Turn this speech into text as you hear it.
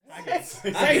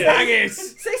Say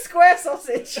haggis. Say square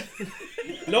sausage.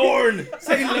 Lorne.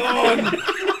 Say Lorne.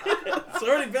 It's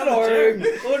already been Lorne.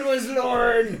 What was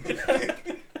Lorne?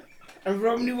 I'm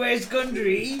from the West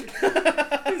Country. He's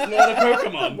not a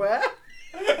Pokemon. Where?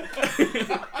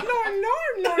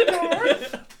 Lorne.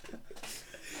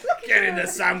 Get in the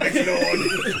sandwich, Lorne.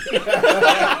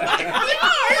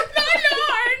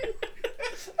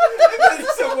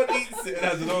 Someone eats it and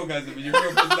has an orgasm and you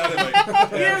real personality.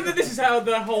 Yeah, but this is how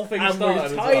the whole thing And started. we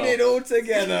as tied well. it all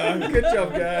together. Good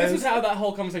job, guys. This is how that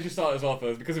whole conversation started as well,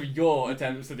 because of your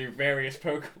attempts to do various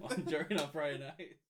Pokemon during our Friday night.